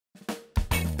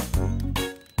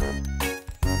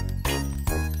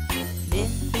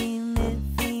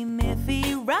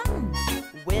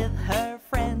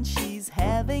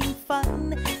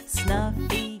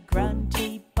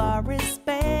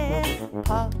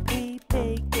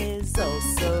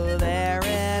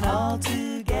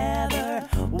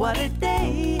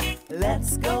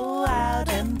let's go out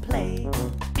and play.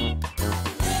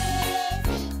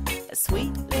 A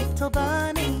sweet little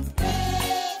bunny,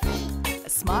 a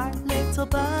smart little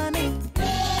bunny,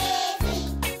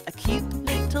 a cute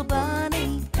little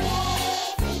bunny,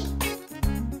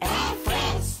 and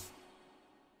friends.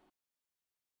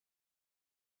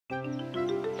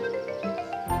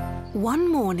 One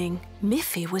morning,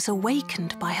 Miffy was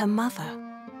awakened by her mother,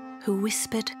 who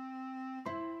whispered,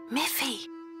 "Miffy,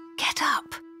 get up.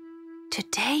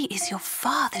 Today is your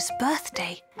father's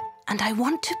birthday, and I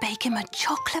want to bake him a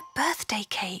chocolate birthday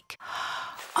cake."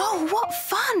 "Oh, what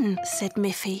fun!" said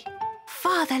Miffy.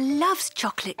 "Father loves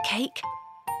chocolate cake,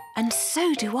 and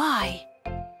so do I.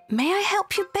 May I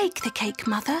help you bake the cake,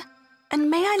 Mother? And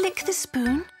may I lick the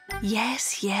spoon?"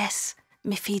 "Yes, yes,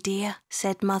 Miffy dear,"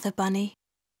 said Mother Bunny.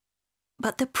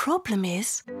 "But the problem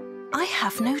is, I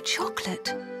have no chocolate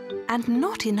and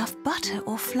not enough butter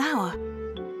or flour.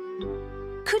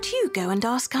 Could you go and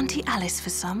ask Auntie Alice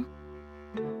for some?"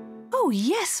 "Oh,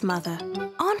 yes, Mother.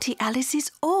 Auntie Alice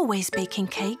is always baking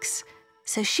cakes,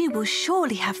 so she will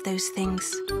surely have those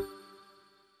things."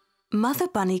 Mother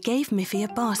Bunny gave Miffy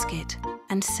a basket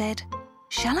and said,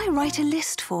 "Shall I write a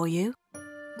list for you?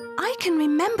 I can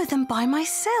remember them by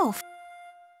myself.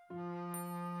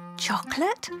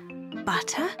 Chocolate,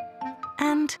 butter,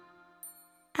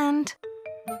 and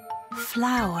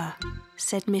flour,"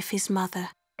 said Miffy's mother.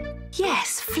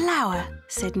 "Yes, flour,"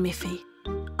 said Miffy.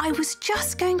 "I was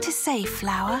just going to say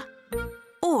flour."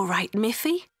 "All right,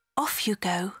 Miffy, off you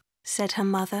go," said her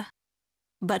mother.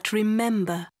 "But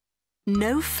remember,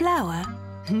 no flour,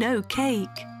 no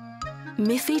cake."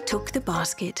 Miffy took the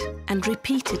basket and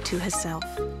repeated to herself,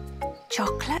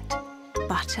 "Chocolate,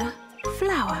 butter,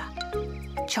 flour.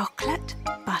 Chocolate,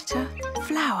 butter,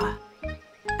 flour."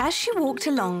 As she walked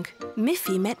along,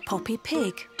 Miffy met Poppy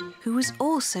Pig, who was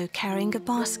also carrying a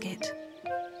basket.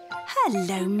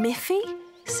 "Hello, Miffy,"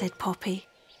 said Poppy.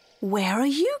 "Where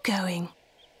are you going?"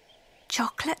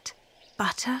 "Chocolate,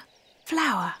 butter,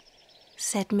 flour,"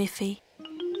 said Miffy.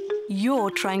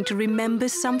 "You're trying to remember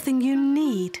something you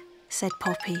need," said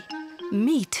Poppy.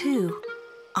 "Me too.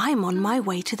 I'm on my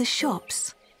way to the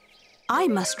shops. I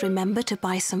must remember to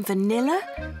buy some vanilla,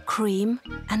 cream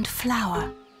and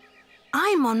flour.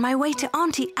 I'm on my way to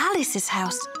Auntie Alice's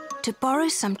house to borrow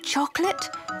some chocolate,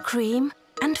 cream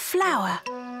and flour,"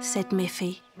 said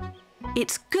Miffy.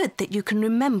 "It's good that you can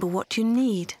remember what you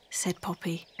need," said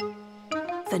Poppy.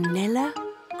 "Vanilla,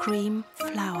 cream,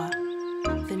 flour.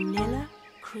 Vanilla,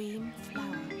 cream,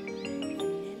 flour.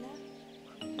 Vanilla,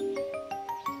 cream."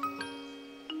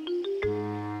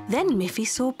 Then Miffy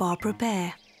saw Barbara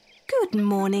Bear. "Good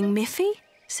morning, Miffy,"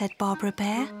 said Barbara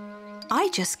Bear. "I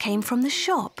just came from the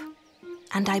shop,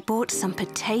 and I bought some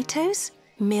potatoes,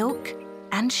 milk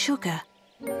and sugar."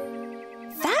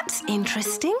 "That's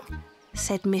interesting,"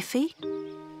 said Miffy.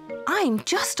 "I'm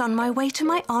just on my way to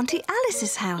my Auntie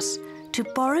Alice's house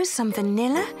to borrow some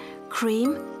vanilla, cream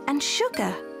and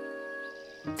sugar."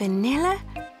 Vanilla,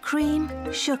 cream,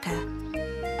 sugar.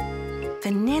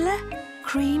 Vanilla,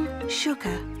 cream,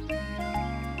 sugar.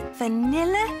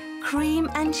 Vanilla, cream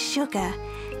and sugar.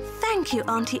 "Thank you,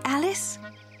 Auntie Alice,"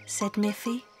 said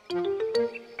Miffy.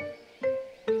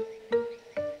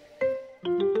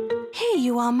 "Here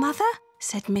you are, Mother,"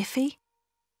 said Miffy.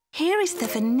 "Here is the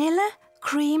vanilla,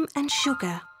 cream and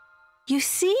sugar. You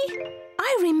see,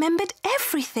 I remembered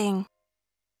everything."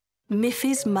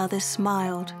 Miffy's mother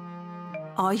smiled.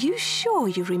 "Are you sure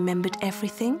you remembered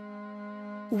everything?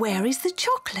 Where is the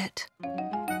chocolate?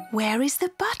 Where is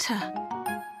the butter?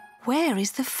 Where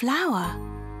is the flour?"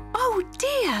 "Oh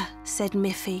dear," said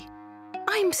Miffy.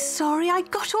 "I'm sorry I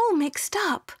got all mixed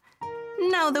up.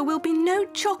 Now there will be no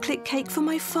chocolate cake for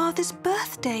my father's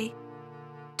birthday."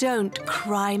 "Don't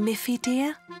cry, Miffy dear,"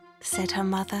 said her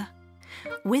mother.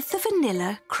 "With the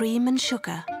vanilla, cream and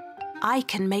sugar, I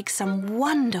can make some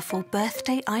wonderful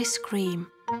birthday ice cream."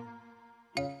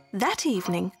 That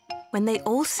evening, when they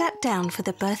all sat down for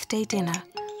the birthday dinner,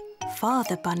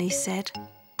 Father Bunny said,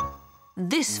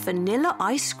 "This vanilla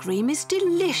ice cream is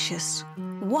delicious.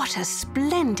 What a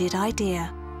splendid idea."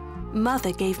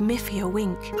 Mother gave Miffy a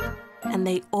wink, and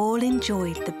they all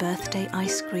enjoyed the birthday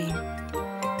ice cream.